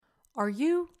Are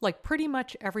you, like pretty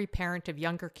much every parent of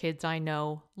younger kids I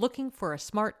know, looking for a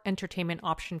smart entertainment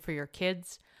option for your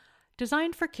kids?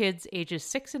 Designed for kids ages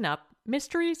 6 and up,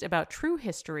 Mysteries About True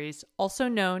Histories, also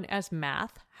known as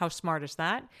Math, How Smart Is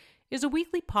That?, is a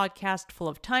weekly podcast full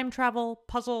of time travel,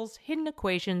 puzzles, hidden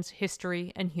equations,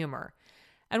 history, and humor.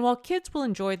 And while kids will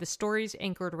enjoy the stories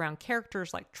anchored around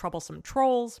characters like troublesome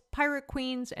trolls, pirate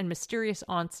queens, and mysterious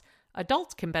aunts,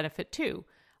 adults can benefit too.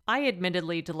 I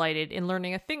admittedly delighted in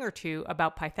learning a thing or two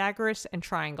about Pythagoras and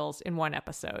triangles in one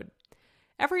episode.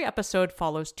 Every episode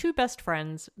follows two best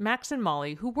friends, Max and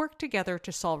Molly, who work together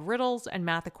to solve riddles and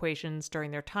math equations during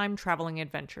their time-traveling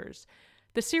adventures.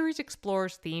 The series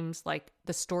explores themes like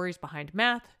the stories behind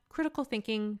math, critical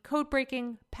thinking, code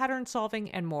breaking, pattern solving,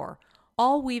 and more,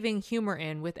 all weaving humor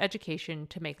in with education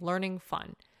to make learning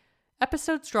fun.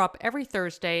 Episodes drop every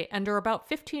Thursday and are about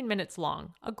 15 minutes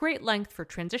long, a great length for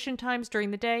transition times during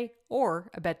the day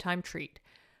or a bedtime treat.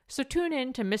 So tune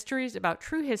in to Mysteries About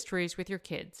True Histories with your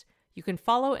kids. You can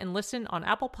follow and listen on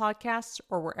Apple Podcasts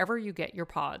or wherever you get your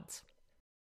pods.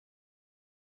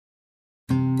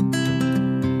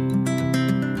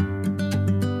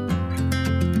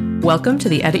 Welcome to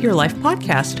the Edit Your Life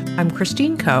podcast. I'm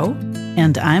Christine Coe.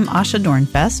 And I'm Asha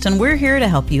Dornfest, and we're here to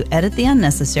help you edit the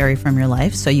unnecessary from your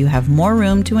life so you have more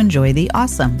room to enjoy the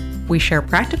awesome. We share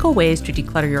practical ways to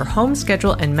declutter your home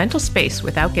schedule and mental space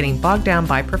without getting bogged down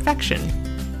by perfection.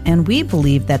 And we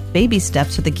believe that baby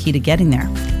steps are the key to getting there.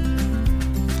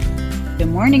 Good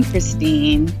morning,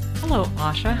 Christine. Hello,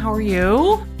 Asha. How are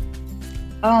you?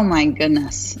 Oh, my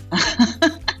goodness.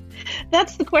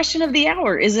 That's the question of the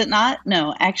hour, is it not?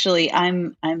 No, actually,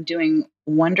 I'm doing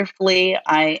wonderfully.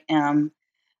 I am,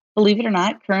 believe it or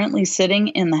not, currently sitting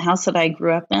in the house that I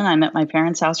grew up in. I'm at my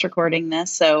parents' house recording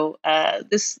this. So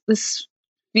this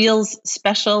feels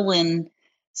special and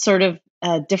sort of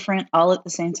different all at the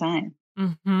same time.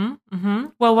 Mm-hmm. Mm-hmm.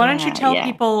 Well, why don't you tell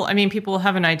people, people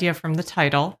have an idea from the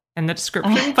title and the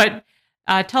description, but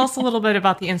tell us a little bit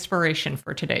about the inspiration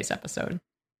for today's episode.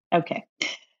 Okay.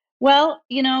 Well,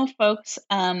 folks,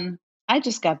 I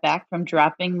just got back from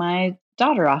dropping my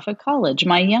daughter off at college,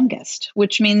 my youngest,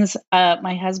 which means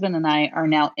my husband and I are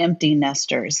now empty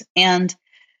nesters. And,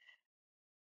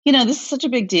 this is such a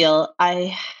big deal.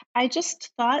 I just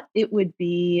thought it would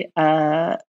be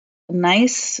a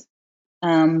nice,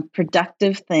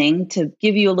 productive thing to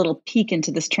give you a little peek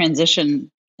into this transition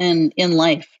in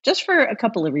life, just for a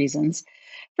couple of reasons.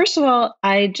 First of all,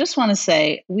 I just want to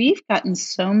say we've gotten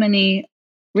so many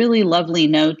really lovely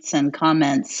notes and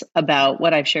comments about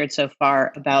what I've shared so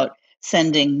far about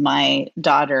sending my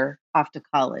daughter off to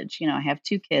college. I have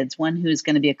two kids, one who's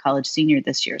going to be a college senior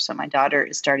this year. So my daughter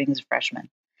is starting as a freshman.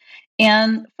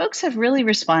 And folks have really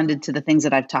responded to the things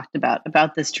that I've talked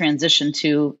about this transition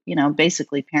to,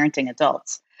 basically parenting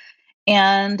adults.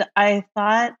 And I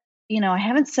thought, I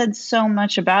haven't said so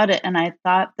much about it. And I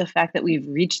thought the fact that we've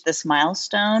reached this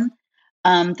milestone,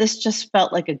 this just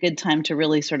felt like a good time to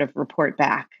really sort of report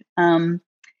back.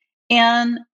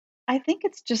 And I think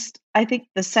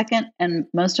the second and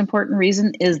most important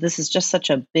reason is this is just such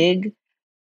a big,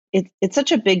 it's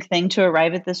such a big thing to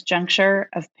arrive at this juncture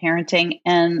of parenting.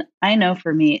 And I know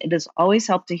for me, it has always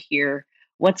helped to hear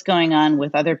what's going on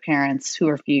with other parents who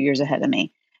are a few years ahead of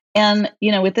me. And,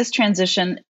 with this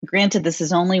transition, granted, this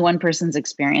is only one person's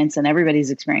experience and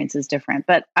everybody's experience is different,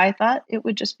 but I thought it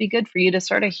would just be good for you to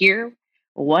sort of hear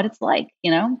what it's like,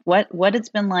 what it's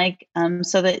been like,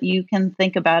 so that you can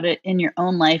think about it in your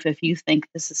own life if you think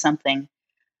this is something,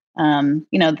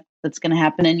 that's going to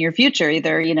happen in your future,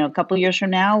 either, a couple years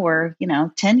from now or,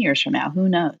 10 years from now, who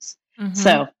knows? Mm-hmm.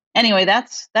 So anyway,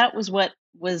 that was what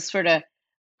was sort of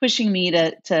pushing me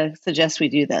to suggest we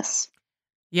do this.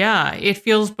 Yeah, it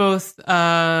feels both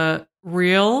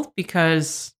real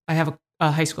because I have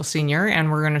a high school senior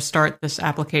and we're going to start this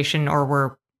application, or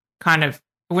we're kind of,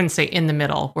 I wouldn't say in the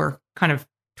middle, we're kind of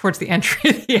towards the entry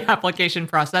of the application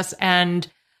process. And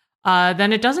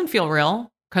then it doesn't feel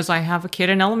real because I have a kid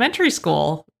in elementary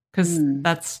school, because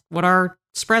that's what our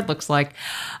spread looks like.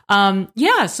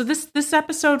 So this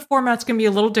episode format's going to be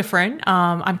a little different.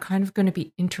 I'm kind of going to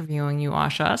be interviewing you,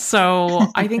 Asha. So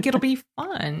I think it'll be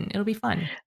fun. It'll be fun.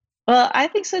 Well, I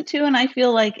think so too. And I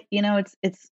feel like,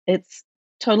 it's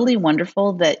totally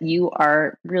wonderful that you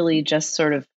are really just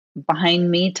sort of behind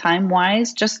me time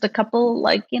wise, just a couple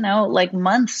like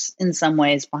months in some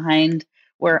ways behind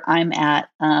where I'm at,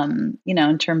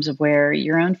 in terms of where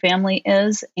your own family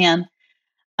is. And,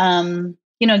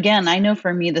 again, I know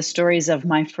for me, the stories of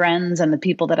my friends and the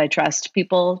people that I trust,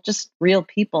 people, just real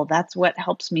people, that's what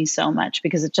helps me so much,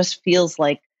 because it just feels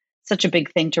like such a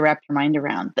big thing to wrap your mind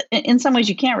around. In some ways,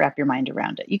 you can't wrap your mind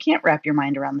around it. You can't wrap your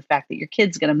mind around the fact that your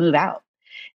kid's going to move out.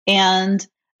 And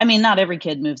I mean, not every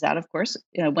kid moves out, of course,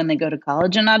 when they go to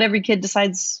college, and not every kid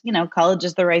decides, college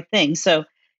is the right thing. So,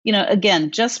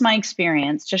 again, just my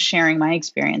experience, just sharing my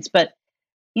experience. But,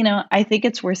 I think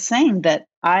it's worth saying that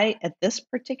I, at this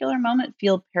particular moment,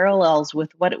 feel parallels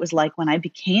with what it was like when I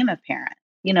became a parent.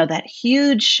 That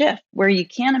huge shift where you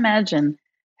can't imagine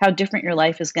how different your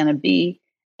life is going to be.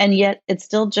 And yet it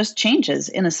still just changes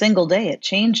in a single day. It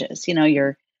changes,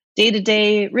 your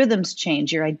day-to-day rhythms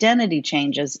change, your identity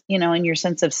changes, and your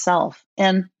sense of self.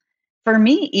 And for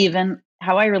me, even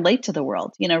how I relate to the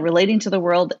world, relating to the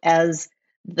world as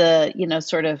the,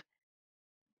 sort of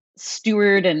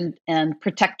steward and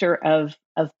protector of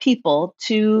people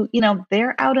to,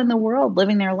 they're out in the world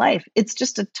living their life. It's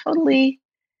just a totally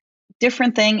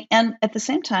different thing. And at the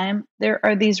same time, there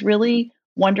are these really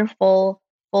wonderful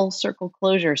full circle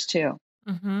closures too.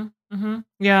 Mm-hmm, mm-hmm.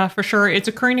 Yeah, for sure. It's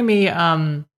occurring to me,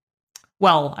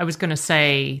 well, I was going to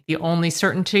say the only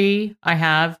certainty I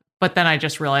have, but then I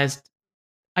just realized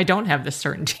I don't have this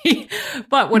certainty.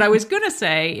 But what I was going to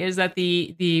say is that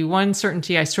the one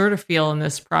certainty I sort of feel in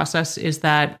this process is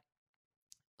that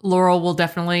Laurel will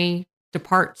definitely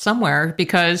depart somewhere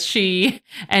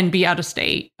and be out of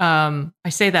state. I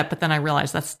say that, but then I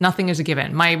realize nothing is a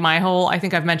given. My whole, I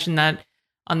think I've mentioned that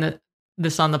on the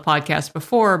podcast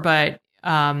before, but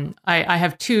I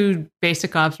have two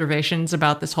basic observations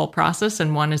about this whole process.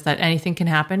 And one is that anything can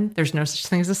happen. There's no such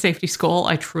thing as a safety school.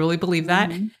 I truly believe that.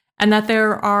 Mm-hmm. And that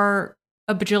there are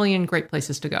a bajillion great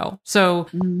places to go. So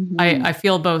mm-hmm. I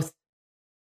feel both.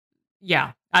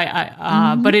 Yeah.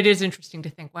 Mm-hmm. But it is interesting to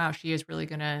think, wow, she's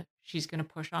going to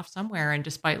push off somewhere. And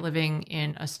despite living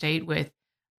in a state with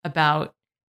about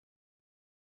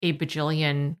a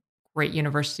bajillion great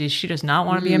universities, she does not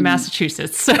want to be in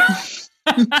Massachusetts. So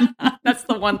that's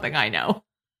the one thing I know.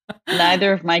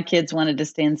 Neither of my kids wanted to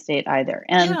stay in state either.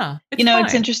 And, fine.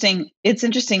 It's interesting. It's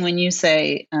interesting when you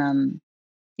say,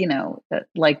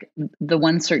 like the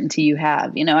one certainty you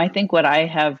have, I think what I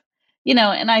have,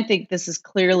 and I think this is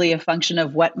clearly a function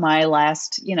of what my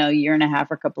last, year and a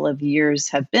half or couple of years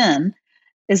have been,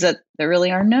 is that there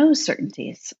really are no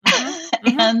certainties.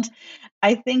 Mm-hmm. And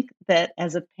I think that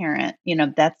as a parent,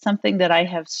 that's something that I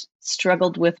have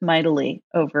struggled with mightily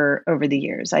over the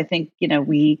years. I think,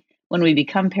 when we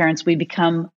become parents, we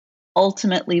become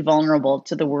ultimately vulnerable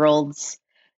to the world's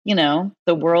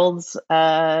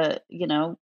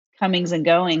comings and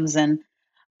goings. And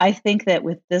I think that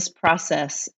with this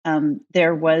process,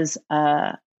 there was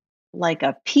like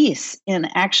a peace in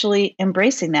actually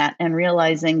embracing that and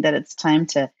realizing that it's time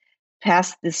to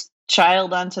pass this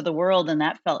child onto the world. And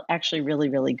that felt actually really,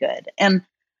 really good. And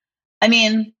I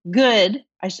mean, good,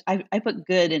 I put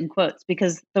good in quotes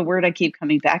because the word I keep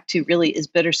coming back to really is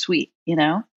bittersweet,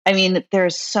 I mean,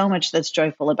 there's so much that's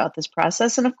joyful about this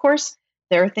process. And of course,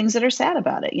 there are things that are sad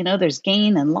about it. There's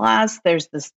gain and loss. There's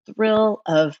this thrill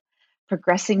of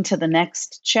progressing to the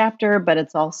next chapter, but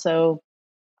it's also,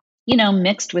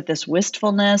 mixed with this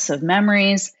wistfulness of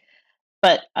memories.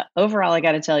 But overall, I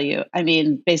got to tell you, I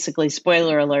mean, basically,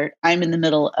 spoiler alert, I'm in the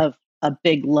middle of a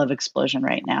big love explosion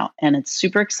right now, and it's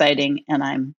super exciting, and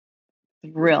I'm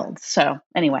thrilled. So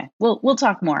anyway, we'll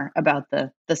talk more about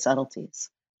the subtleties.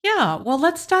 Yeah, well,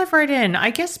 let's dive right in.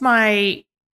 I guess my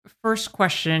first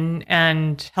question,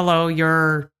 and hello,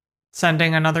 you're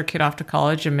sending another kid off to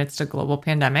college amidst a global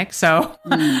pandemic. So,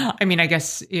 I mean, I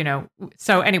guess,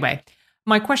 so anyway,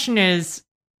 my question is,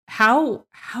 how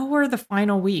were the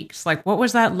final weeks? Like, what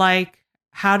was that like?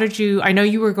 How did I know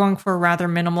you were going for a rather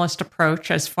minimalist approach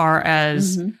as far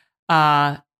as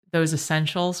those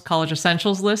essentials, college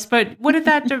essentials list, but what did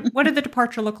the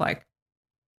departure look like?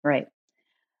 Right.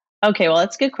 Okay, well,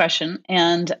 that's a good question.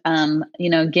 And,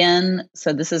 again,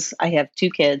 so I have two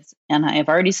kids and I have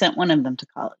already sent one of them to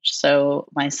college. So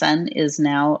my son is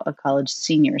now a college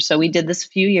senior. So we did this a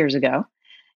few years ago.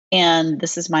 And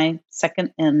this is my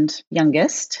second and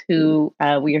youngest who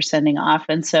we are sending off.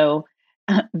 And so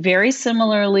very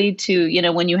similarly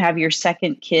to, when you have your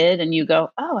second kid and you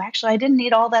go, oh, actually, I didn't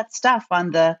need all that stuff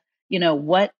on the,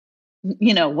 what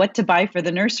to buy for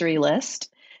the nursery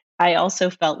list. I also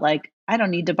felt like I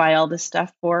don't need to buy all this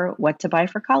stuff for what to buy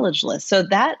for college list. So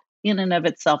that in and of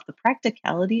itself, the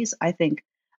practicalities, I think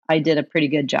I did a pretty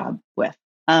good job with.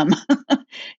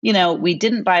 We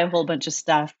didn't buy a whole bunch of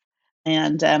stuff.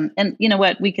 And you know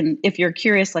what, we can, if you're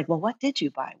curious, like, well, what did you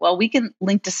buy? Well, we can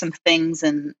link to some things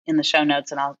in the show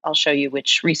notes and I'll show you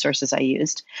which resources I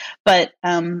used. But,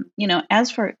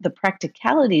 as for the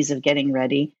practicalities of getting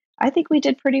ready, I think we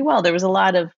did pretty well. There was a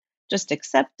lot of just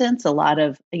acceptance, a lot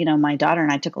of, my daughter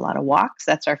and I took a lot of walks.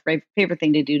 That's our favorite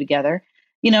thing to do together.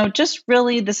 Just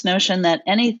really this notion that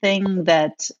anything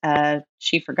that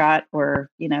she forgot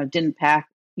or, didn't pack,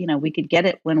 we could get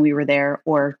it when we were there,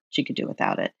 or she could do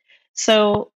without it.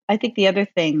 So I think the other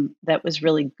thing that was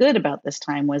really good about this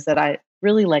time was that I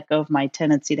really let go of my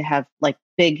tendency to have like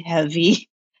big, heavy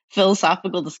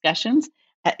philosophical discussions.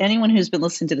 Anyone who's been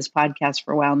listening to this podcast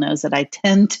for a while knows that I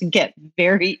tend to get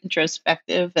very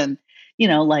introspective and,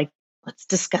 like, let's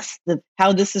discuss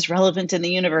how this is relevant in the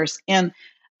universe. And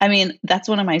I mean, that's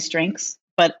one of my strengths,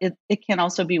 but it can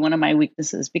also be one of my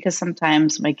weaknesses, because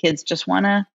sometimes my kids just want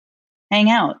to hang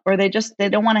out, or they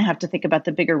don't want to have to think about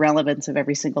the bigger relevance of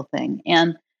every single thing.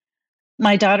 And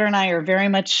my daughter and I are very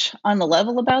much on the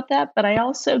level about that, but I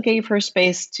also gave her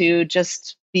space to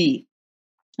just be.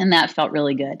 And that felt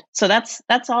really good. So that's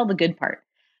all the good part.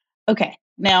 Okay.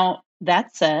 Now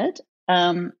that said,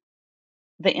 the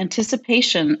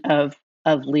anticipation of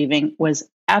leaving was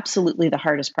absolutely the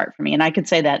hardest part for me. And I could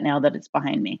say that now that it's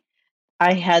behind me.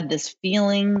 I had this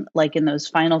feeling like in those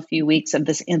final few weeks of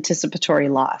this anticipatory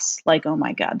loss, like, oh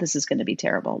my God, this is going to be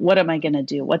terrible. What am I going to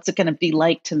do? What's it going to be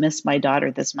like to miss my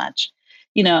daughter this much?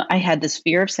 I had this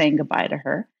fear of saying goodbye to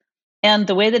her. And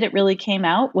the way that it really came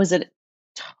out was it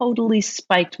totally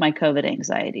spiked my COVID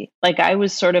anxiety. Like I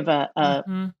was sort of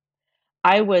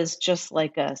I was just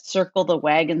like a circle the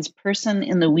wagons person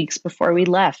in the weeks before we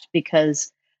left,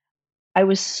 because I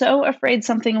was so afraid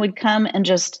something would come and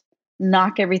just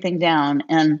knock everything down,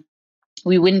 and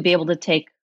we wouldn't be able to take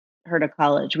her to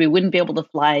college. We wouldn't be able to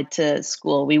fly to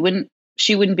school.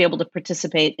 She wouldn't be able to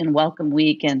participate in welcome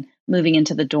week and moving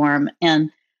into the dorm. And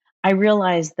I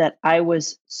realized that I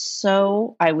was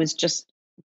just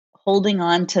holding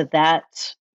on to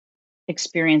that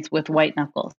experience with white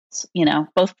knuckles,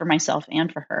 both for myself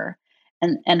and for her.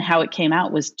 And how it came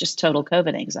out was just total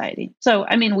COVID anxiety. So,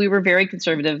 I mean, we were very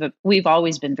conservative. We've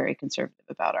always been very conservative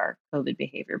about our COVID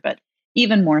behavior, but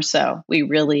even more so, we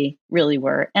really, really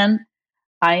were. And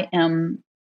I am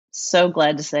so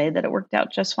glad to say that it worked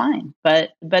out just fine,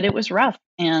 but it was rough.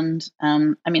 And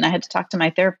I mean, I had to talk to my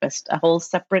therapist, a whole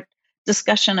separate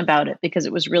discussion about it, because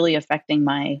it was really affecting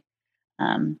my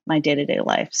day-to-day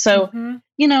life. So,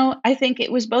 I think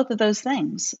it was both of those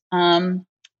things.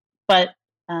 But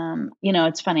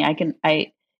it's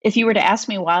funny. If you were to ask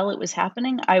me while it was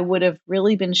happening, I would have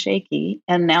really been shaky.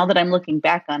 And now that I'm looking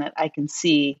back on it, I can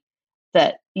see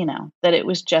that, that it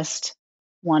was just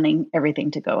wanting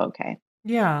everything to go okay.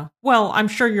 Yeah. Well, I'm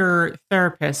sure your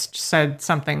therapist said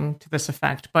something to this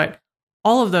effect, but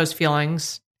all of those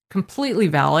feelings completely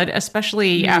valid,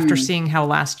 especially after seeing how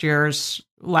last year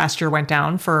went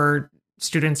down for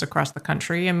students across the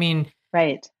country. I mean,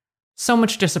 right. So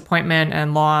much disappointment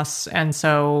and loss. And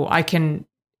so I can,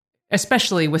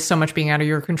 especially with so much being out of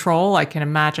your control, I can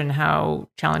imagine how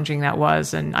challenging that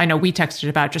was. And I know we texted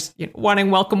about just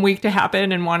wanting welcome week to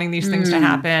happen and wanting these things to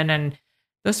happen. And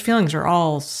those feelings are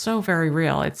all so very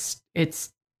real.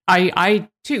 I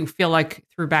too feel like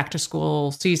through back to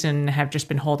school season have just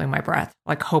been holding my breath,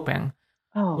 like hoping,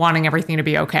 wanting everything to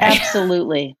be okay.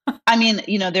 Absolutely. I mean,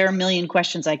 there are a million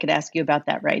questions I could ask you about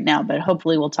that right now, but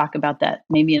hopefully we'll talk about that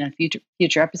maybe in a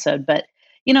future episode. But,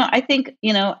 I think,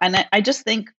 and I just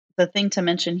think the thing to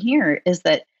mention here is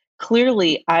that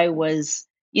clearly I was,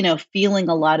 feeling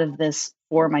a lot of this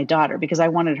for my daughter, because I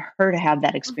wanted her to have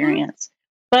that experience.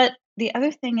 But the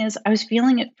other thing is I was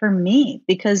feeling it for me,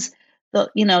 because the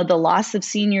loss of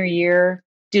senior year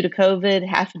due to COVID,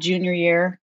 half of junior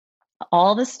year,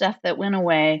 all the stuff that went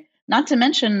away, not to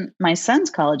mention my son's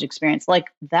college experience,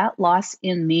 like that loss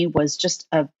in me was just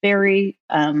a very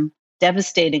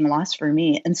devastating loss for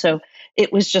me. And so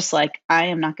it was just like, I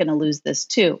am not going to lose this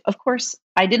too. Of course,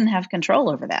 I didn't have control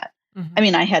over that. I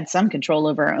mean, I had some control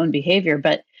over our own behavior,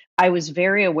 but I was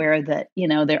very aware that,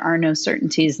 there are no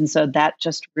certainties. And so that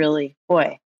just really,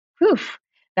 that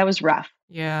was rough.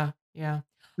 Yeah. Yeah.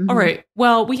 All right.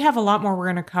 Well, we have a lot more we're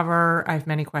going to cover. I have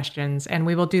many questions, and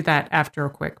we will do that after a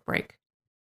quick break.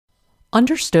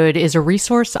 Understood is a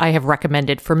resource I have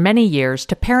recommended for many years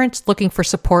to parents looking for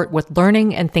support with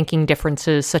learning and thinking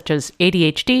differences such as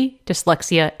ADHD,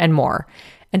 dyslexia, and more.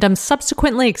 And I'm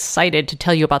subsequently excited to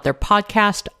tell you about their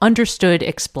podcast, Understood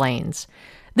Explains.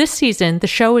 This season, the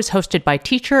show is hosted by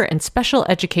teacher and special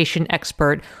education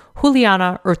expert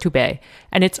Juliana Urtubey,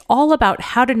 and it's all about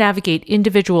how to navigate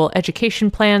individual education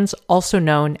plans, also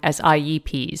known as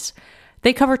IEPs.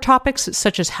 They cover topics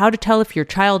such as how to tell if your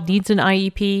child needs an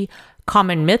IEP,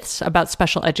 common myths about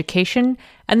special education,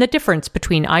 and the difference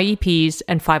between IEPs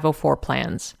and 504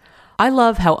 plans. I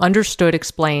love how Understood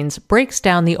Explains breaks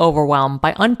down the overwhelm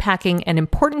by unpacking an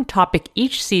important topic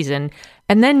each season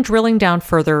and then drilling down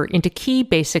further into key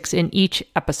basics in each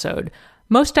episode.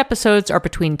 Most episodes are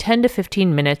between 10 to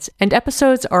 15 minutes, and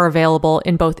episodes are available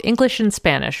in both English and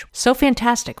Spanish. So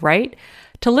fantastic, right?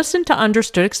 To listen to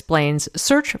Understood Explains,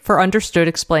 search for Understood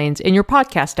Explains in your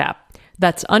podcast app.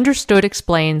 That's Understood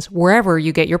Explains wherever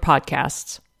you get your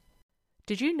podcasts.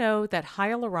 Did you know that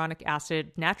hyaluronic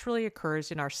acid naturally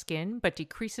occurs in our skin but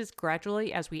decreases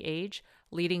gradually as we age,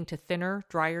 leading to thinner,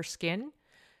 drier skin?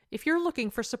 If you're looking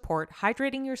for support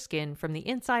hydrating your skin from the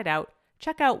inside out,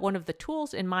 check out one of the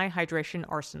tools in my hydration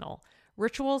arsenal,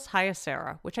 Ritual's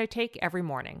Hyacera, which I take every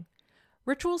morning.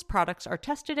 Ritual's products are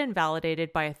tested and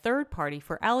validated by a third party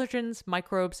for allergens,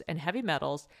 microbes, and heavy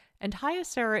metals, and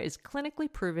Hyacera is clinically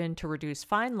proven to reduce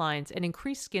fine lines and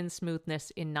increase skin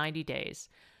smoothness in 90 days.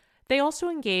 They also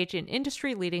engage in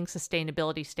industry-leading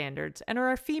sustainability standards and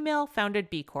are a female-founded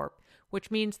B Corp, which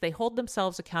means they hold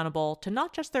themselves accountable to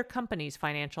not just their company's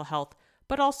financial health,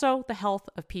 but also the health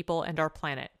of people and our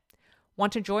planet.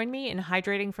 Want to join me in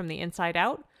hydrating from the inside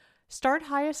out? Start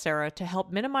Hyacera to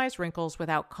help minimize wrinkles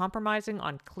without compromising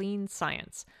on clean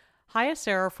science.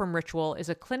 Hyacera from Ritual is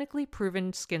a clinically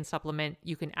proven skin supplement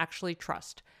you can actually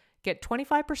trust. Get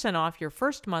 25% off your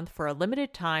first month for a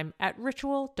limited time at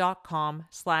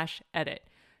ritual.com/edit.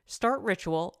 Start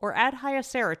Ritual or add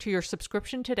Hyacera to your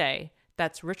subscription today.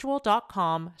 That's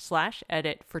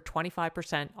ritual.com/edit for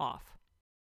 25% off.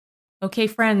 Okay,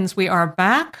 friends, we are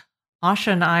back.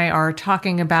 Asha and I are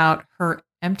talking about her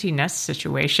empty nest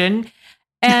situation.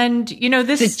 And,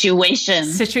 this situation.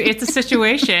 It's a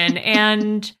situation.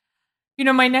 And,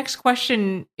 my next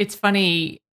question, it's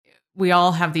funny, we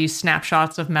all have these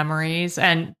snapshots of memories.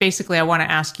 And basically, I want to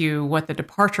ask you what the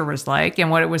departure was like and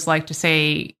what it was like to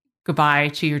say goodbye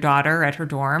to your daughter at her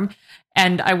dorm.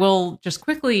 And I will just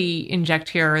quickly inject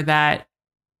here that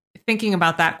thinking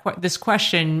about this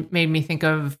question made me think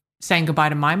of saying goodbye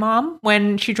to my mom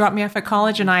when she dropped me off at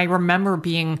college. And I remember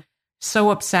being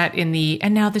so upset and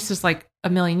now this is like a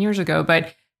million years ago,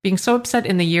 but being so upset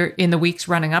in the weeks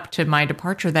running up to my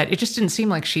departure that it just didn't seem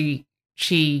like she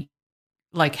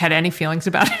like had any feelings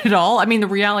about it at all. I mean, the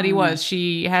reality was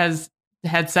she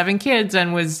had 7 kids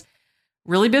and was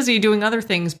really busy doing other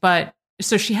things, but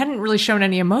so she hadn't really shown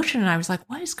any emotion. And I was like,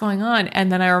 what is going on?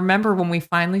 And then I remember when we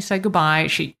finally said goodbye,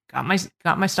 she got my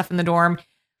stuff in the dorm,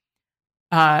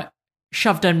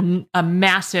 shoved a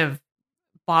massive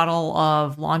bottle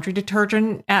of laundry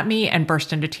detergent at me and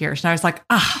burst into tears. And I was like,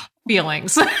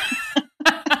 feelings.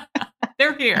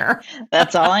 They're here.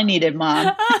 That's all I needed,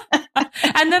 Mom.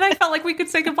 And then I felt like we could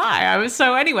say goodbye.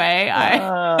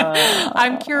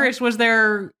 I'm curious, was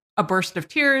there a burst of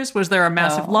tears? Was there a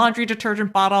massive laundry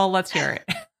detergent bottle? Let's hear it.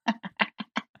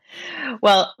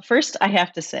 Well, first I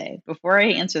have to say, before I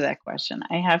answer that question,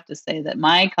 I have to say that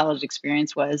my college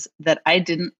experience was that I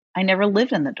never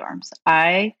lived in the dorms.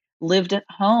 I lived at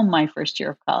home my first year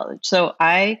of college. So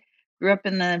I grew up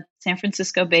in the San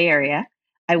Francisco Bay Area.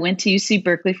 I went to UC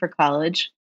Berkeley for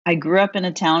college. I grew up in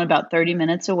a town about 30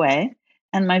 minutes away.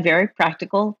 And my very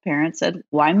practical parents said,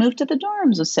 why move to the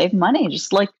dorms? Just save money.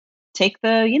 Just like take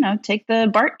the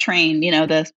BART train,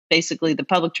 basically the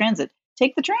public transit.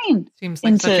 Take the train. Seems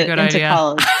like such a good idea.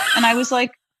 College. And I was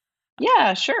like,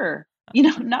 yeah, sure.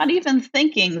 Not even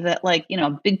thinking that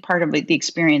a big part of the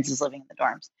experience is living in the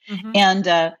dorms. Mm-hmm. And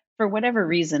for whatever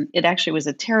reason, it actually was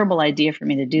a terrible idea for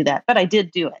me to do that, but I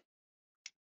did do it.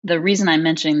 The reason I'm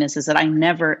mentioning this is that I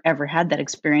never, ever had that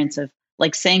experience of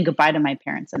like saying goodbye to my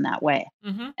parents in that way.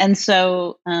 Mm-hmm. And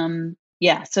so, so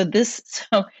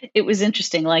it was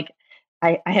interesting. Like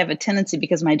I have a tendency,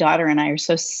 because my daughter and I are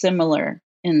so similar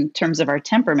in terms of our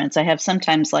temperaments, I have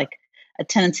sometimes like a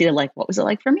tendency to like, what was it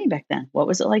like for me back then? What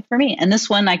was it like for me? And this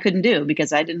one I couldn't do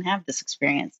because I didn't have this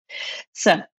experience.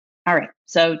 So, all right.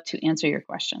 So to answer your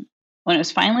question, when it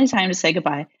was finally time to say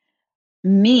goodbye,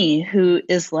 me, who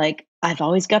is like, I've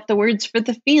always got the words for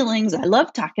the feelings. I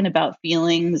love talking about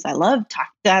feelings. I love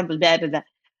talking.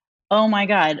 Oh my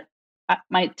God.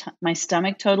 My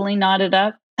stomach totally knotted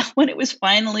up when it was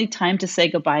finally time to say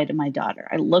goodbye to my daughter.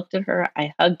 I looked at her,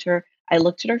 I hugged her, I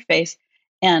looked at her face,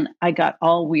 and I got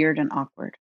all weird and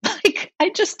awkward. Like, I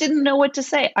just didn't know what to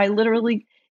say.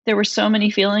 There were so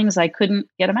many feelings, I couldn't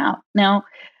get them out. Now,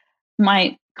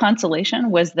 my consolation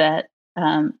was that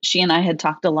she and I had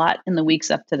talked a lot in the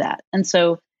weeks up to that.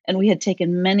 And we had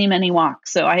taken many, many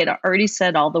walks. So I had already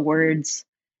said all the words,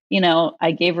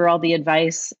 I gave her all the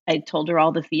advice. I told her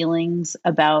all the feelings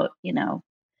about,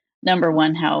 number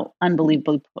one, how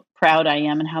unbelievably proud I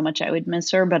am and how much I would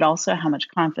miss her, but also how much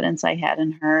confidence I had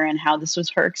in her and how this was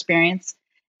her experience.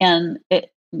 And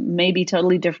it may be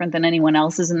totally different than anyone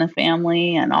else's in the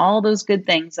family and all those good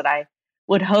things that I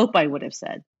would hope I would have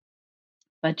said.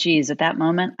 But geez, at that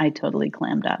moment, I totally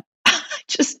clammed up.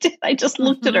 I just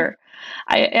looked at Mm-hmm. her.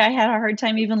 I had a hard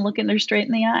time even looking her straight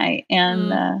in the eye,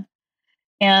 Mm.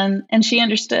 and she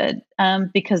understood,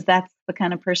 because that's the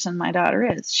kind of person my daughter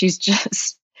is. She's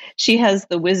just she has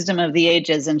the wisdom of the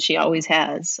ages, and she always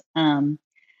has. And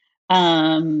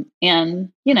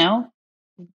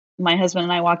my husband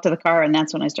and I walked to the car, and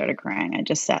that's when I started crying. I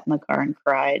just sat in the car and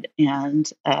cried,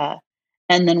 and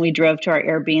then we drove to our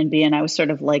Airbnb, and I was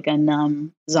sort of like a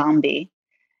numb zombie.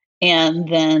 And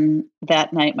then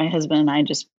that night, my husband and I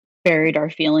just buried our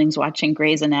feelings watching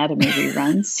Grey's Anatomy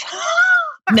reruns.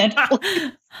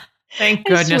 Netflix. Thank I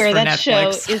goodness swear for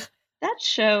Netflix. that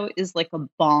show is like a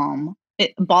balm.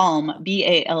 Balm,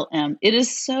 BALM. It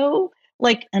is so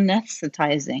like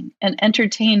anesthetizing and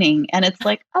entertaining, and it's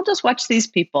like I'll just watch these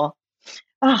people.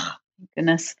 Oh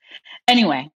goodness.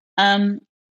 Anyway,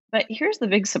 but here's the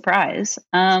big surprise.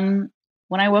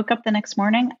 When I woke up the next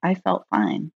morning, I felt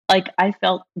fine. Like I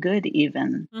felt good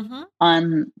even Mm-hmm.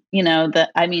 on,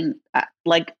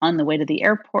 like on the way to the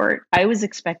airport. I was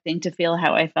expecting to feel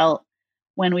how I felt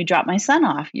when we dropped my son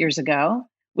off years ago,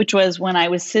 which was when I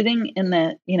was sitting in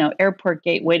the, airport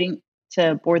gate waiting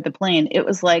to board the plane. It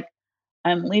was like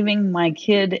I'm leaving my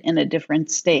kid in a different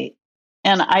state.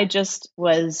 And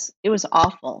it was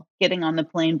awful getting on the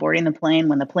plane, boarding the plane.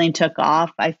 When the plane took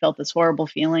off, I felt this horrible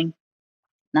feeling.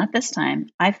 Not this time.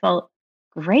 I felt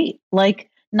great. Like,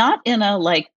 not in a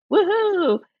like,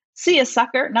 woohoo, see a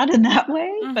sucker, not in that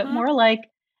way, but Mm-hmm. more like,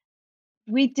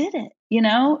 we did it.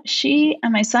 She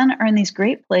and my son are in these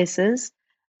great places.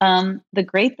 The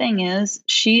great thing is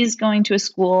she's going to a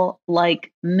school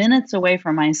like minutes away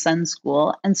from my son's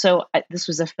school. And so this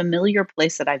was a familiar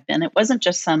place that I've been. It wasn't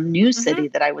just some new Mm-hmm. city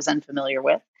that I was unfamiliar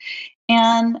with.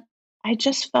 And I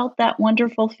just felt that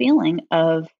wonderful feeling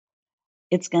of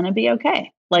it's going to be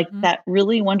okay. Like Mm-hmm. that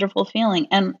really wonderful feeling.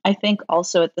 And I think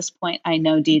also at this point, I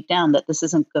know deep down that this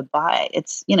isn't goodbye.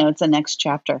 It's a next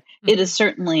chapter. It Mm-hmm. is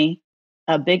certainly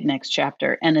a big next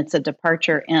chapter, and it's a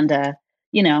departure and a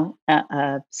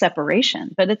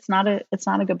separation, but it's not a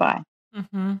goodbye.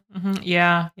 Mm-hmm. Mm-hmm.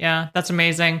 Yeah, yeah, that's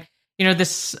amazing.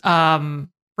 This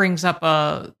brings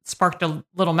up sparked a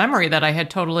little memory that I had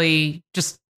totally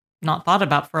just not thought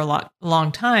about for a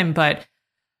long time. But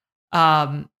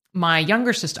my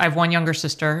younger sister, I have one younger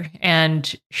sister,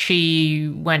 and she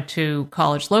went to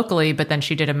college locally, but then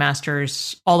she did a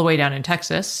master's all the way down in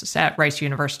Texas at Rice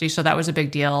University. So that was a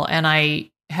big deal. And I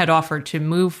had offered to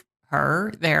move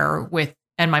her there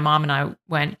and my mom and I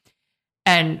went.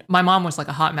 And my mom was like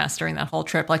a hot mess during that whole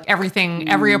trip. Like every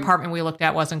Mm. apartment we looked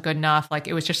at wasn't good enough. Like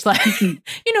it was just like,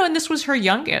 and this was her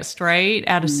youngest, right?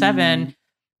 Out of Mm. seven.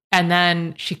 And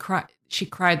then she cried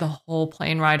the whole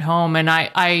plane ride home. And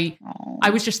I Oh,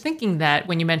 was just thinking that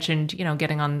when you mentioned,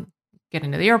 getting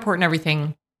to the airport and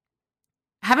everything,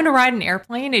 having to ride an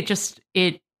airplane,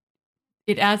 it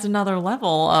adds another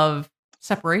level of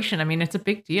separation. I mean, it's a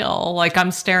big deal. Like I'm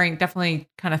definitely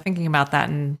kind of thinking about that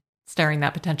and staring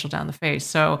that potential down the face.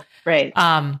 So, right.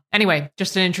 anyway,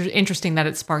 just interesting that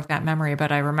it sparked that memory.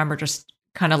 But I remember just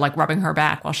kind of like rubbing her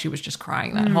back while she was just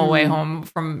crying that whole way Mm. home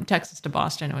from Texas to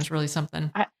Boston. It was really something.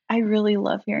 I really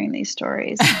love hearing these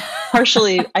stories.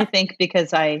 Partially, I think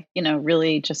because I,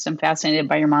 really just am fascinated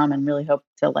by your mom and really hope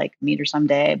to like meet her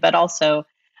someday. But also,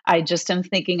 I just am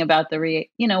thinking about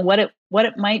what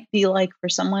it might be like for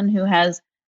someone who has,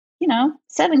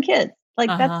 seven kids. Like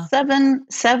Uh-huh. that's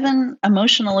seven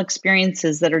emotional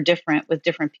experiences that are different with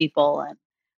different people, and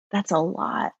that's a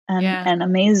lot and Yeah. and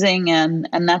amazing, and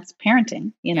that's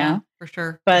parenting. Yeah, for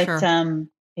sure. For But sure.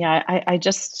 yeah, I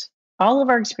just all of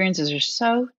our experiences are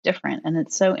so different, and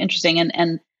it's so interesting,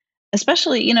 and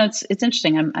especially it's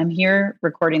interesting. I'm here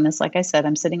recording this. Like I said,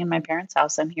 I'm sitting in my parents'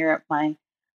 house. I'm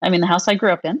in the house I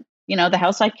grew up in. The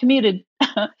house I commuted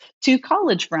to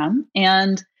college from,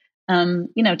 and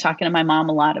talking to my mom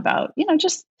a lot about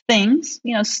just things,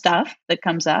 stuff that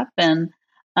comes up, and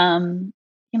um,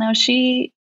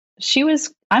 she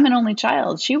was I'm an only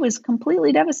child. She was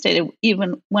completely devastated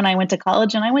even when I went to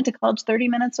college, and I went to college 30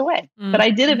 minutes away. But I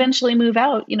did Mm-hmm. eventually move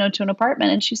out, to an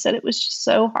apartment, and she said it was just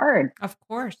so hard. Of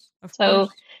course. Of So,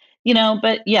 course.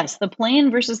 but yes, the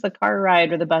plane versus the car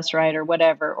ride or the bus ride or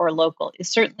whatever or local, it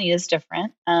certainly is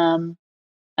different.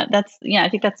 I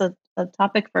think that's a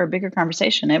topic for a bigger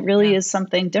conversation. It really Yeah. is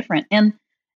something different. And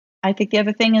I think the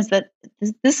other thing is that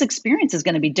this experience is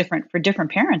going to be different for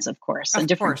different parents, of course, and Of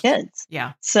different course. kids.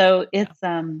 Yeah. So Yeah.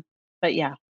 but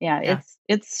yeah, Yeah.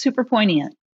 it's super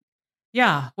poignant.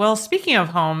 Yeah. Well, speaking of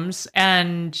homes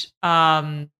and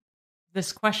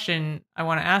this question I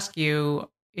want to ask you,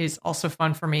 is also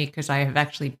fun for me because I have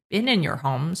actually been in your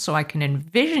home, so I can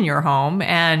envision your home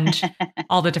and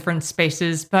all the different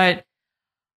spaces. But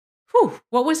whew,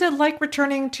 what was it like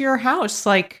returning to your house?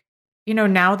 Like,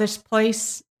 now this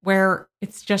place where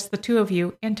it's just the two of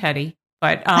you and Teddy,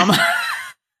 but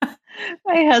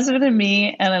My husband and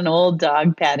me and an old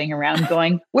dog padding around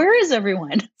going, where is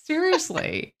everyone?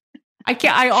 seriously,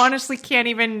 I honestly can't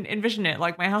even envision it.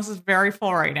 Like, my house is very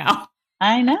full right now.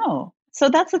 I know. So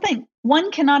that's the thing.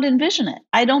 One cannot envision it.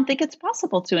 I don't think it's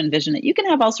possible to envision it. You can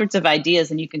have all sorts of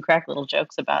ideas and you can crack little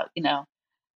jokes about,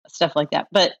 stuff like that,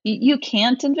 but you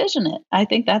can't envision it. I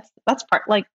think that's part,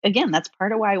 like, again, that's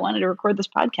part of why I wanted to record this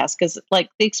podcast, because like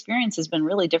the experience has been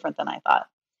really different than I thought.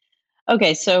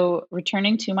 Okay, so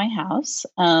returning to my house,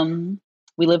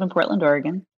 we live in Portland,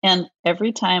 Oregon, and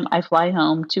every time I fly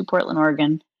home to Portland,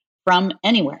 Oregon from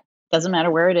anywhere, doesn't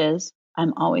matter where it is,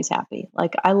 I'm always happy.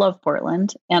 Like, I love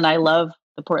Portland and I love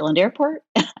the Portland airport.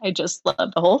 I just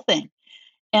love the whole thing.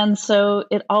 And so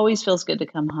it always feels good to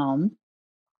come home,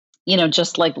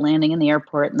 just like landing in the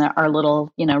airport and our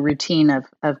little, routine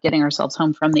of getting ourselves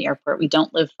home from the airport. We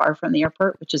don't live far from the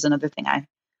airport, which is another thing I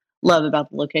love about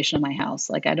the location of my house.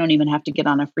 Like, I don't even have to get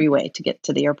on a freeway to get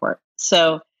to the airport.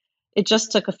 So it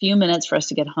just took a few minutes for us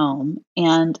to get home.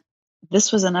 And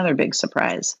this was another big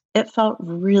surprise. It felt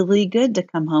really good to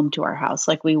come home to our house.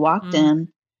 Like, we walked in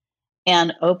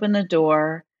and opened the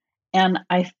door. And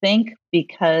I think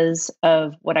because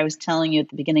of what I was telling you at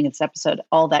the beginning of this episode,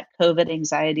 all that COVID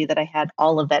anxiety that I had,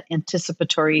 all of that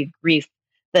anticipatory grief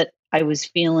that I was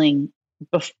feeling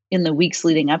in the weeks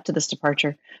leading up to this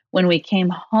departure, when we came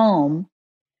home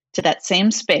to that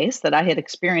same space that I had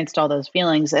experienced all those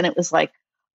feelings, and it was like,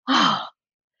 oh,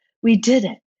 we did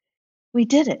it. We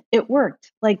did it. It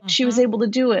worked. Like, she was able to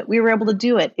do it. We were able to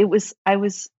do it. I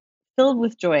was filled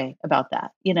with joy about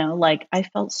that. Like, I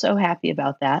felt so happy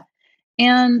about that.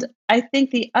 And I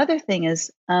think the other thing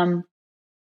is,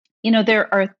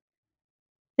 there are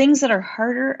things that are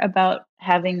harder about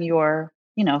having your,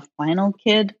 final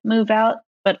kid move out,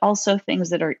 but also things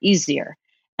that are easier.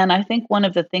 And I think one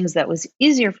of the things that was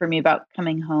easier for me about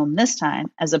coming home this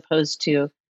time, as opposed to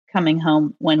coming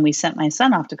home when we sent my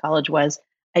son off to college, was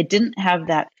I didn't have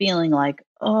that feeling like,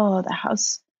 oh, the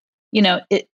house,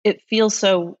 it feels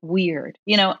so weird.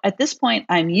 At this point,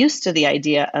 I'm used to the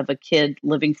idea of a kid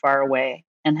living far away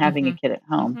and having a kid at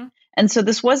home. And so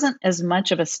this wasn't as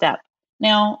much of a step.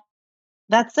 Now,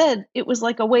 that said, it was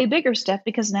like a way bigger step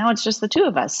because now it's just the two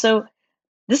of us. So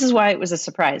this is why it was a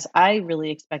surprise. I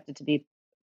really expected to be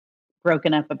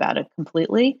broken up about it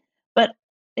completely, but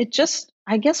it just,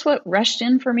 I guess what rushed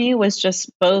in for me was just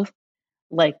both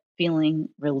like feeling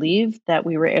relieved that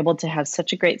we were able to have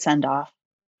such a great send off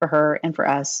for her and for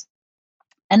us.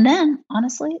 And then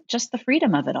honestly, just the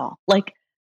freedom of it all. Like,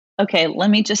 okay, let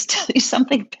me just tell you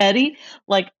something petty.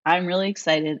 Like, I'm really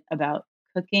excited about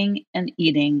cooking and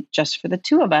eating just for the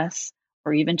two of us,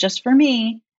 or even just for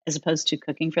me, as opposed to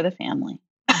cooking for the family.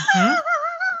 I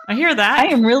hear that. I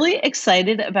am really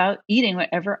excited about eating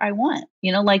whatever I want.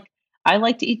 Like, I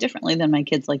like to eat differently than my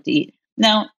kids like to eat.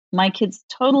 Now, my kids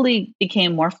totally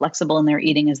became more flexible in their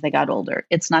eating as they got older.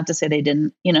 It's not to say they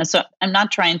didn't, so I'm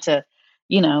not trying to,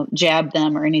 jab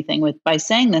them or anything by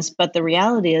saying this, but the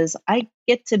reality is I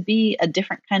get to be a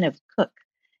different kind of cook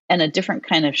and a different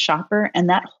kind of shopper. And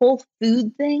that whole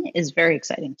food thing is very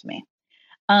exciting to me.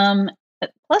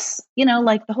 Plus,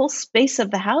 like the whole space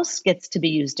of the house gets to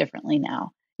be used differently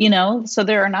now, so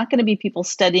there are not going to be people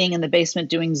studying in the basement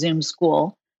doing Zoom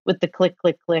school with the click,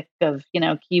 click, click of,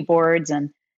 keyboards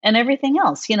and everything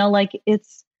else, like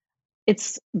it's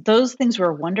those things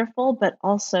were wonderful, but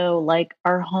also like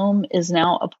our home is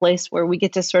now a place where we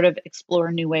get to sort of explore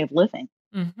a new way of living.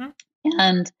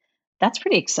 And that's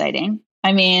pretty exciting.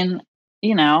 I mean,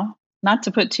 not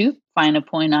to put too fine a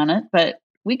point on it, but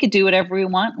we could do whatever we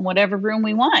want in whatever room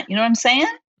we want. You know what I'm saying?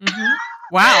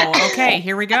 Wow. Okay,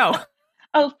 here we go.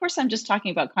 Oh, of course, I'm just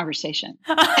talking about conversation.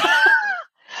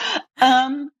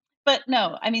 But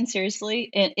no, I mean, seriously,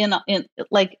 in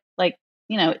like,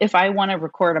 if I want to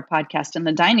record a podcast in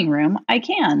the dining room, I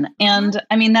can. And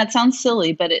I mean, that sounds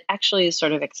silly, but it actually is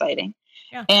sort of exciting.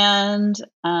 Yeah. And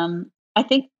I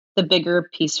think the bigger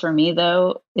piece for me,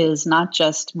 though, is not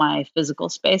just my physical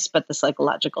space, but the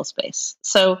psychological space.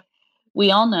 So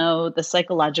we all know the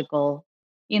psychological,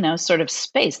 sort of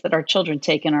space that our children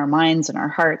take in our minds and our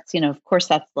hearts. Of course,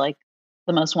 that's like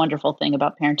the most wonderful thing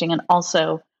about parenting, and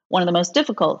also one of the most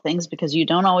difficult things, because you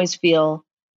don't always feel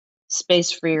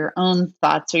space for your own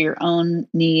thoughts or your own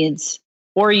needs,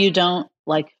 or you don't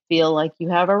feel like you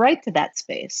have a right to that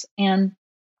space. And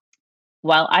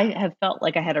while I have felt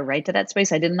like I had a right to that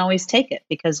space, I didn't always take it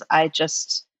because I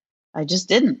just I just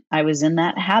didn't. I was in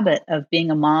that habit of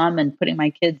being a mom and putting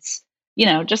my kids,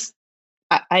 just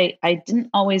I didn't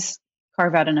always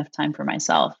carve out enough time for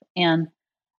myself. And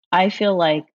I feel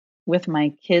like with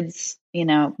my kids,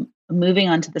 moving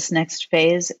on to this next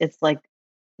phase, it's like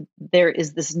there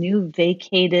is this new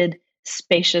vacated,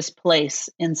 spacious place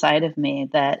inside of me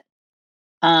that,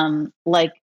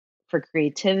 like, for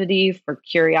creativity, for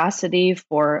curiosity,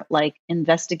 for like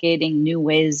investigating new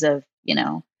ways of,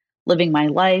 living my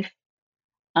life.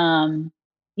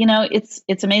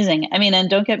 It's amazing. I mean, and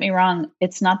don't get me wrong,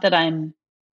 it's not that I'm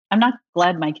not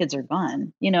glad my kids are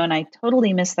gone, and I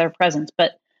totally miss their presence,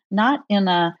 but not in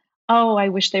a, oh, I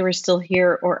wish they were still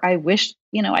here, or I wish,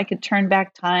 I could turn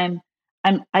back time.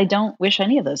 I don't wish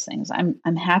any of those things.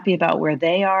 I'm happy about where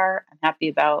they are. I'm happy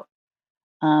about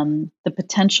the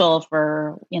potential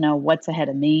for, what's ahead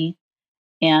of me.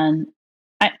 And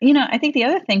I think the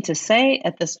other thing to say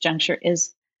at this juncture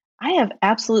is I have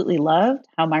absolutely loved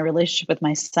how my relationship with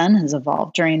my son has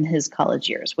evolved during his college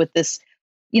years with this,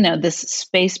 this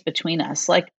space between us.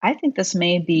 Like, I think this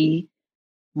may be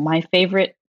my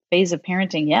favorite phase of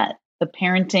parenting yet, the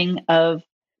parenting of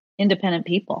independent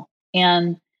people.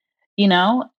 And,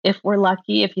 if we're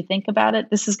lucky, if you think about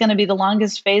it, this is going to be the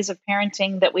longest phase of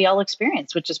parenting that we all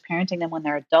experience, which is parenting them when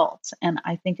they're adults. And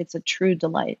I think it's a true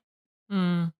delight.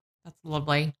 That's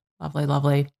lovely. Lovely,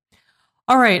 lovely.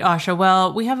 All right, Asha.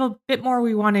 Well, we have a bit more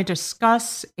we want to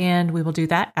discuss, and we will do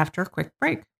that after a quick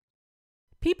break.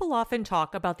 People often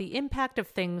talk about the impact of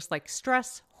things like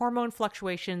stress, hormone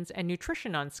fluctuations, and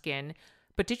nutrition on skin,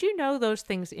 but did you know those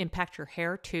things impact your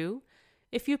hair too?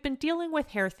 If you've been dealing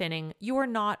with hair thinning, you are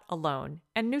not alone,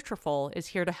 and Nutrafol is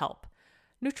here to help.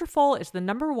 Nutrafol is the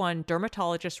 #1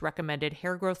 dermatologist-recommended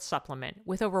hair growth supplement,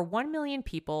 with over 1 million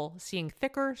people seeing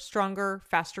thicker, stronger,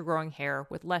 faster-growing hair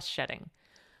with less shedding.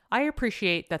 I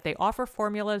appreciate that they offer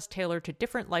formulas tailored to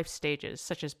different life stages,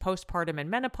 such as postpartum and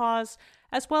menopause,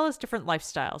 as well as different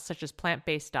lifestyles, such as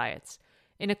plant-based diets.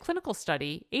 In a clinical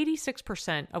study,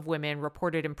 86% of women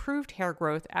reported improved hair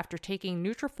growth after taking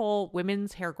Nutrafol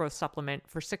Women's Hair Growth Supplement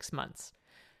for 6 months.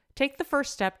 Take the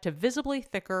first step to visibly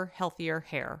thicker, healthier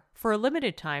hair. For a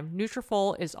limited time,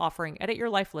 Nutrafol is offering Edit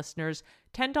Your Life listeners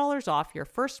 $10 off your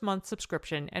first month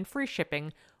subscription and free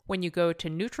shipping when you go to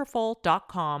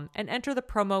Nutrafol.com and enter the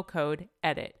promo code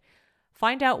EDIT.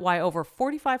 Find out why over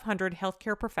 4,500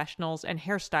 healthcare professionals and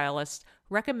hairstylists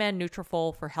recommend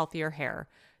Nutrafol for healthier hair.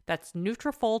 That's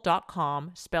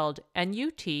Nutrafol.com, spelled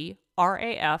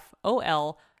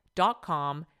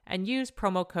Nutrafol.com, and use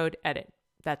promo code EDIT.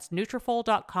 That's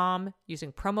Nutrafol.com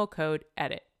using promo code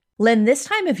EDIT. Lynn, this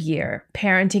time of year,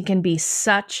 parenting can be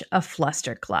such a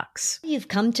flusterclux. You've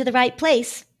come to the right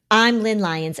place. I'm Lynn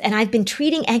Lyons, and I've been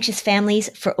treating anxious families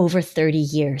for over 30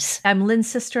 years. I'm Lynn's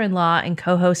sister-in-law and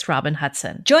co-host Robin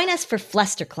Hudson. Join us for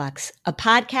Flusterclux, a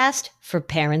podcast for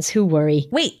parents who worry.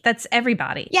 Wait, that's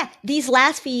everybody. Yeah, these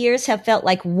last few years have felt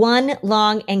like one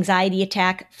long anxiety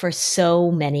attack for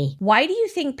so many. Why do you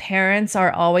think parents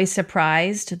are always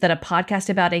surprised that a podcast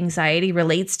about anxiety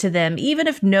relates to them, even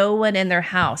if no one in their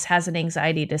house has an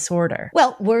anxiety disorder?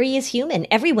 Well, worry is human.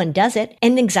 Everyone does it.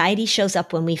 And anxiety shows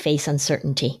up when we face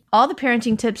uncertainty. All the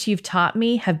parenting tips you've taught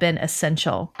me have been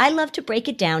essential. I love to break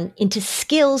it down into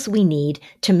skills we need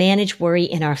to manage worry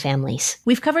in our families.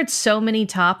 We've covered so many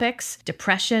topics: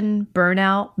 depression,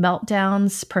 burnout,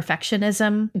 meltdowns,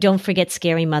 perfectionism. Don't forget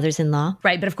scary mothers-in-law.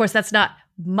 Right, but of course that's not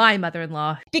my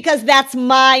mother-in-law. Because that's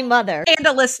my mother. And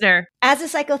a listener. As a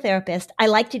psychotherapist, I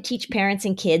like to teach parents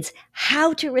and kids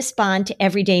how to respond to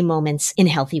everyday moments in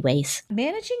healthy ways.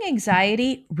 Managing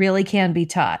anxiety really can be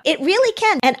taught. It really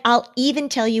can. And I'll even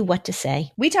tell you what to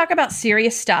say. We talk about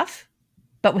serious stuff,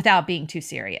 but without being too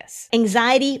serious.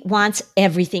 Anxiety wants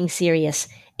everything serious.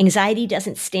 Anxiety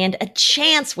doesn't stand a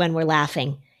chance when we're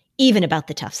laughing, even about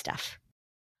the tough stuff.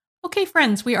 Okay,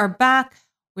 friends, we are back.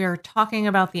 We are talking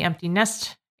about the empty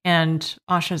nest and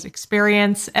Asha's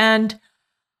experience. And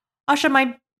Asha,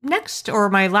 my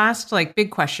last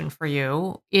big question for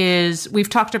you is, we've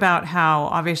talked about how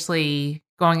obviously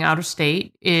going out of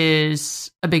state is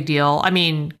a big deal. I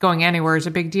mean, going anywhere is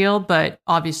a big deal, but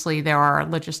obviously there are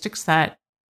logistics that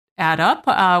add up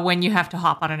when you have to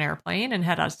hop on an airplane and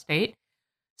head out of state.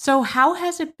 So how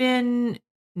has it been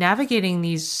navigating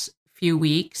these few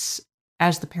weeks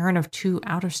as the parent of 2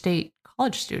 out-of-state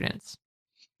college students?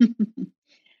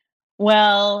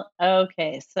 Well,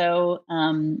 okay. So,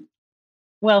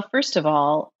 first of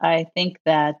all, I think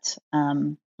that,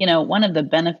 one of the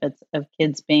benefits of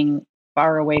kids being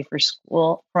far away for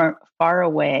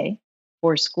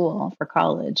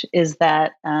college is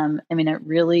that, it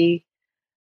really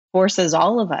forces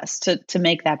all of us to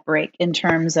make that break in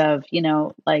terms of,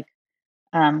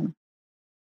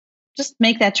 just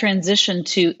make that transition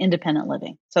to independent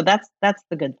living. So that's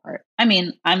the good part. I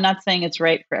mean, I'm not saying it's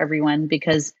right for everyone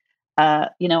because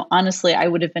honestly, I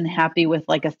would have been happy with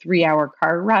like a 3-hour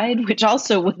car ride, which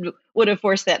also would have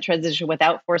forced that transition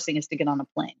without forcing us to get on a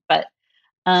plane. But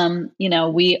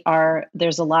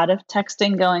there's a lot of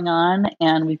texting going on,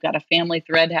 and we've got a family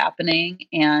thread happening,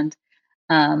 and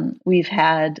I'm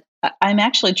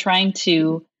actually trying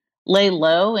to lay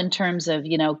low in terms of,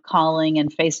 calling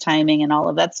and FaceTiming and all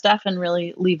of that stuff, and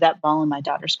really leave that ball in my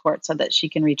daughter's court so that she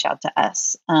can reach out to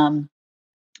us,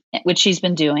 which she's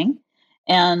been doing.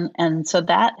 And so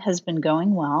that has been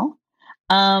going well.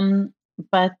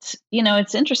 But,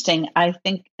 it's interesting. I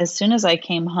think as soon as I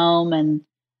came home and,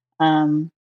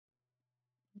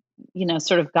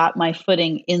 sort of got my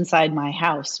footing inside my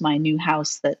house, my new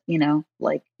house that,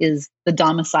 is the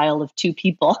domicile of 2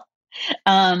 people,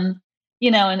 and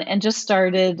just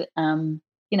started,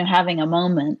 having a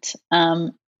moment.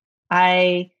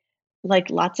 I like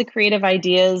lots of creative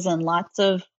ideas and lots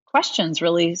of questions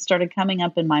really started coming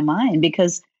up in my mind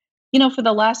because, for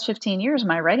the last 15 years,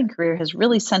 my writing career has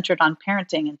really centered on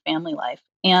parenting and family life.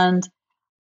 And,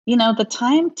 the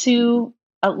time to,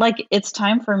 it's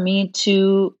time for me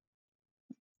to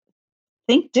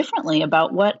think differently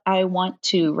about what I want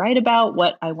to write about,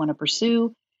 what I want to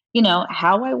pursue,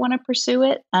 how I want to pursue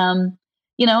it.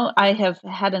 I have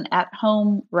had an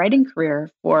at-home writing career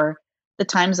for the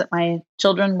times that my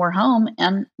children were home,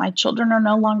 and my children are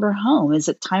no longer home. Is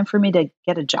it time for me to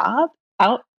get a job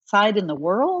outside in the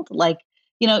world?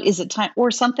 Is it time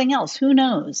or something else? Who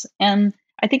knows? And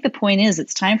I think the point is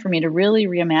it's time for me to really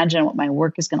reimagine what my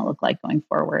work is going to look like going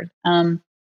forward. And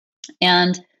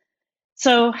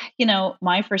so,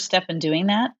 my first step in doing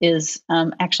that is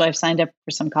actually I've signed up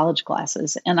for some college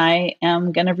classes, and I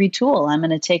am going to retool. I'm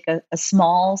going to take a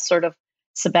small sort of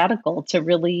sabbatical to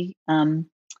really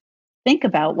think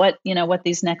about what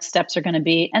these next steps are going to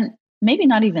be, and maybe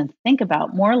not even think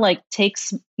about, more like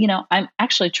I'm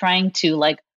actually trying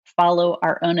to follow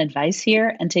our own advice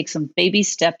here and take some baby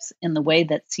steps in the way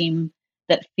that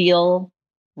feel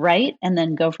right, and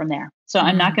then go from there. So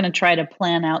I'm not going to try to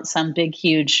plan out some big,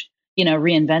 huge,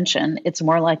 reinvention. It's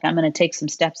more like I'm going to take some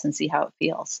steps and see how it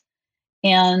feels.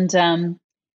 And, I'm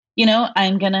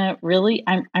really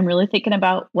thinking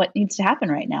about what needs to happen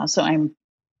right now. So I'm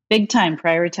big time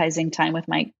prioritizing time with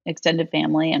my extended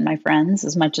family and my friends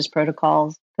as much as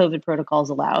COVID protocols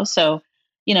allow. So,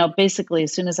 basically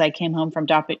as soon as I came home from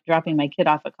dropping my kid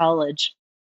off at college,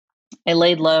 I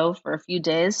laid low for a few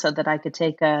days so that I could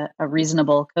take a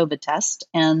reasonable COVID test.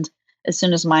 And as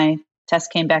soon as my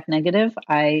test came back negative,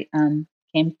 I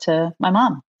came to my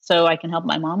mom so I can help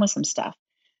my mom with some stuff.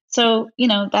 So,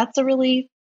 that's a really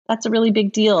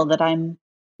big deal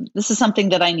this is something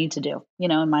that I need to do,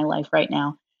 in my life right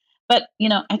now. But,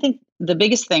 I think the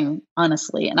biggest thing,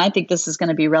 honestly, and I think this is going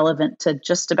to be relevant to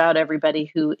just about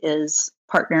everybody who is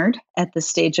partnered at this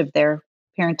stage of their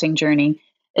parenting journey,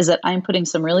 is that I'm putting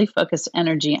some really focused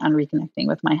energy on reconnecting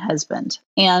with my husband.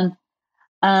 And,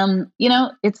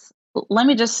 let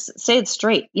me just say it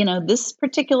straight. This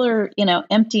particular,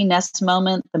 empty nest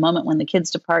moment, the moment when the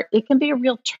kids depart, it can be a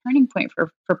real turning point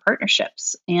for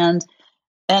partnerships. And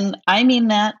I mean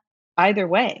that either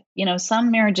way.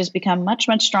 Some marriages become much,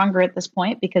 much stronger at this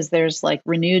point because there's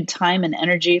renewed time and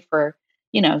energy for,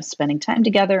 spending time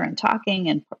together and talking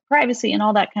and privacy and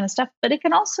all that kind of stuff. But it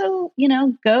can also,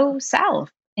 go south.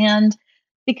 And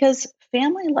because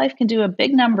family life can do a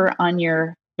big number on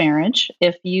your marriage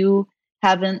if you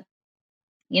haven't,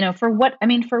 for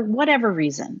whatever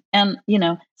reason. And,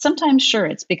 sometimes, sure,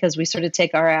 it's because we sort of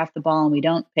take our eye off the ball and we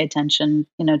don't pay attention,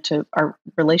 to our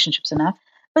relationships enough.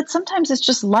 But sometimes it's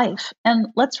just life. And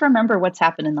let's remember what's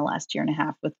happened in the last year and a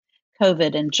half with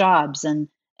COVID and jobs and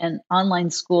online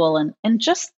school and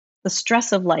just the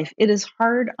stress of life. It is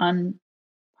hard on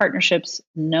partnerships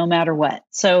no matter what.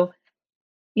 So,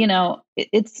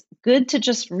 it's good to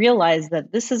just realize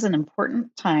that this is an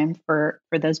important time for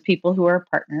those people who are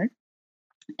partnered.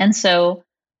 And so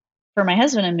for my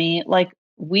husband and me,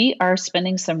 we are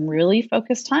spending some really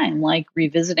focused time,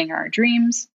 revisiting our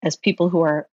dreams as people who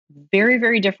are very,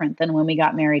 very different than when we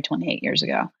got married 28 years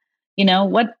ago.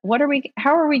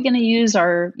 How are we going to use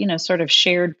our, sort of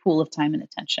shared pool of time and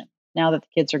attention now that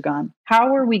the kids are gone?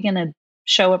 How are we going to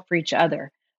show up for each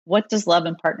other? What does love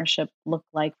and partnership look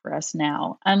like for us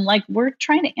now? We're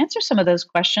trying to answer some of those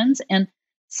questions, and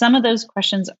some of those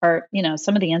questions are,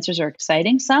 some of the answers are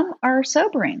exciting. Some are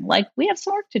sobering. We have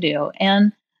some work to do,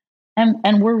 and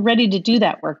we're ready to do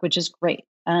that work, which is great.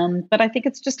 But I think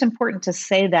it's just important to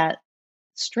say that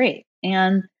straight.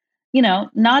 And,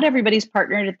 not everybody's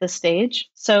partnered at this stage.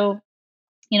 So,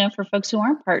 for folks who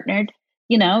aren't partnered,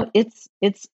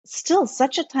 it's still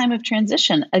such a time of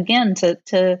transition, again,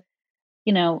 to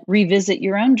revisit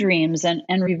your own dreams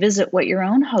and revisit what your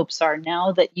own hopes are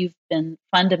now that you've been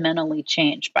fundamentally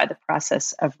changed by the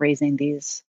process of raising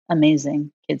these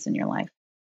amazing kids in your life.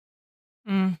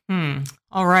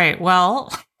 All right.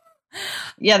 Well,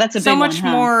 yeah, that's a so big much one,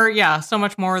 huh? more. Yeah, so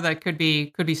much more that could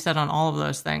be said on all of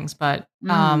those things. But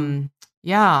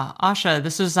yeah, Asha,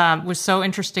 this was so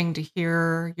interesting to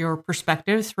hear your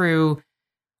perspective through.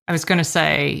 I was going to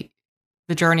say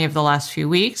the journey of the last few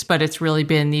weeks, but it's really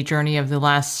been the journey of the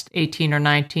last 18 or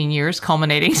 19 years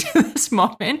culminating to this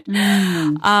moment.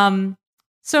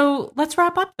 So let's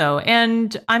wrap up though.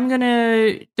 And I'm going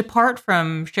to depart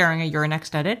from sharing a Your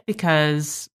Next Edit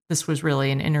because this was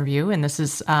really an interview and this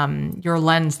is your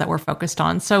lens that we're focused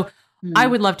on. So I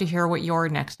would love to hear what your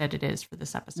next edit is for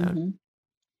this episode.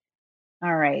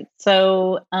 All right.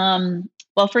 So,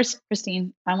 well, first,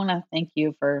 Christine, I want to thank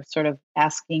you for sort of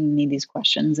asking me these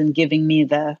questions and giving me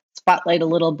the spotlight a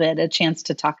little bit, a chance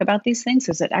to talk about these things,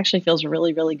 because it actually feels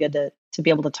really, really good to be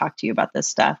able to talk to you about this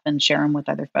stuff and share them with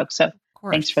other folks. So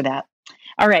thanks for that.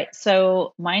 All right.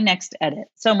 So my next edit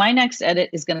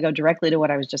is going to go directly to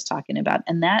what I was just talking about.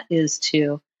 And that is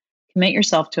to commit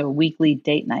yourself to a weekly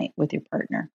date night with your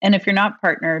partner. And if you're not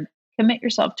partnered, commit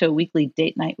yourself to a weekly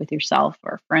date night with yourself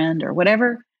or a friend or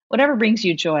whatever brings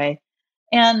you joy.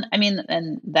 And I mean,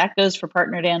 and that goes for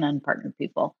partnered and unpartnered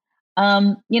people.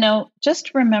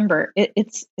 Just remember,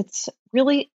 it's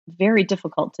really very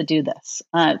difficult to do this.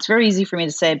 It's very easy for me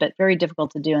to say, but very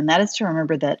difficult to do. And that is to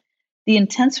remember that the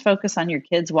intense focus on your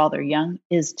kids while they're young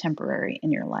is temporary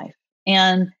in your life,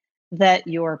 and that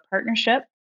your partnership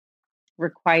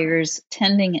requires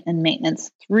tending and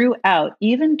maintenance throughout,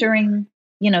 even during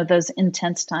those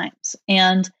intense times,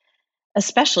 and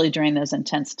especially during those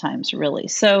intense times, really.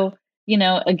 So,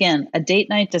 again, a date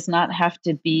night does not have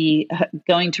to be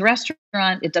going to a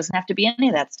restaurant. It doesn't have to be any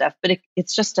of that stuff, but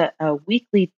it's just a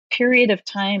weekly period of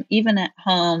time, even at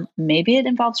home. Maybe it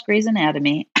involves Grey's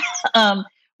Anatomy,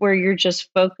 where you're just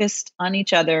focused on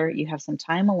each other. You have some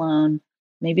time alone.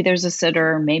 Maybe there's a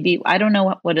sitter. Maybe, I don't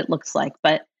know what it looks like,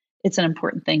 but it's an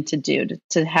important thing to do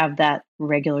to have that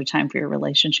regular time for your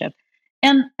relationship.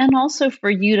 And also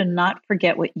for you to not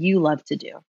forget what you love to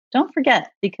do. Don't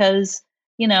forget, because,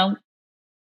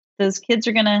 those kids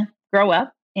are going to grow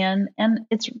up, and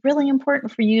it's really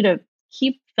important for you to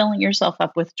keep filling yourself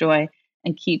up with joy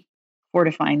and keep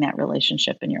fortifying that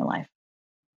relationship in your life.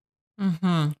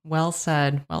 Well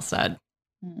said. Well said.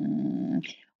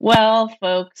 Well,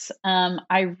 folks,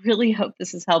 I really hope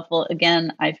this is helpful.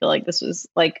 Again, I feel like this was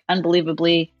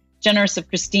unbelievably generous of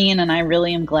Christine, and I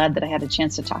really am glad that I had a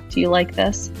chance to talk to you like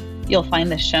this. You'll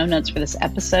find the show notes for this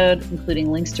episode,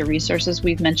 including links to resources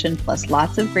we've mentioned, plus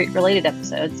lots of great related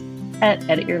episodes at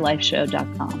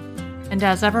edityourlifeshow.com. And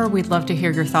as ever, we'd love to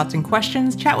hear your thoughts and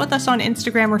questions. Chat with us on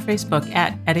Instagram or Facebook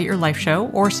at Edit Your Life Show,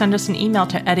 or send us an email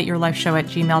to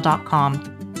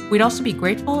edityourlifeshow@gmail.com. We'd also be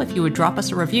grateful if you would drop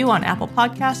us a review on Apple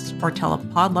Podcasts or tell a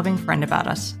pod-loving friend about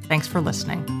us. Thanks for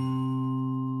listening.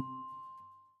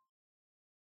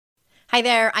 Hi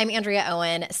there, I'm Andrea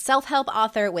Owen, self-help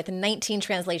author with 19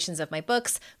 translations of my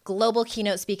books, global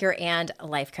keynote speaker, and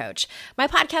life coach. My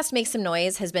podcast, Make Some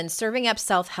Noise, has been serving up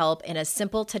self-help in a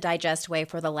simple-to-digest way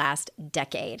for the last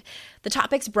decade. The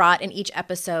topics brought in each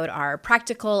episode are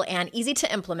practical and easy to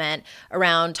implement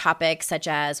around topics such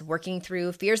as working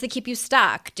through fears that keep you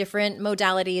stuck, different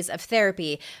modalities of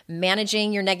therapy,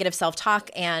 managing your negative self-talk,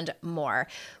 and more.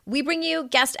 We bring you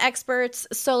guest experts,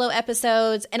 solo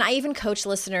episodes, and I even coach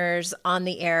listeners on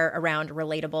the air around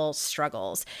relatable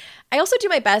struggles. I also do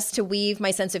my best to weave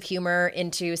my sense of humor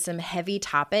into some heavy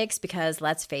topics because,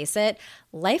 let's face it,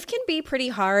 life can be pretty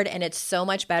hard, and it's so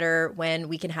much better when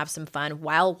we can have some fun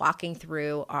while walking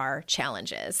through our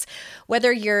challenges.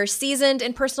 Whether you're seasoned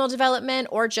in personal development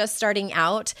or just starting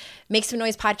out, Make Some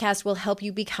Noise podcast will help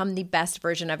you become the best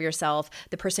version of yourself,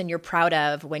 the person you're proud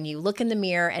of when you look in the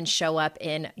mirror and show up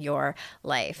in your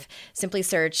life. Simply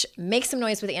search Make Some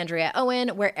Noise with Andrea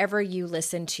Owen wherever you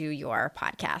listen to your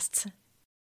podcasts.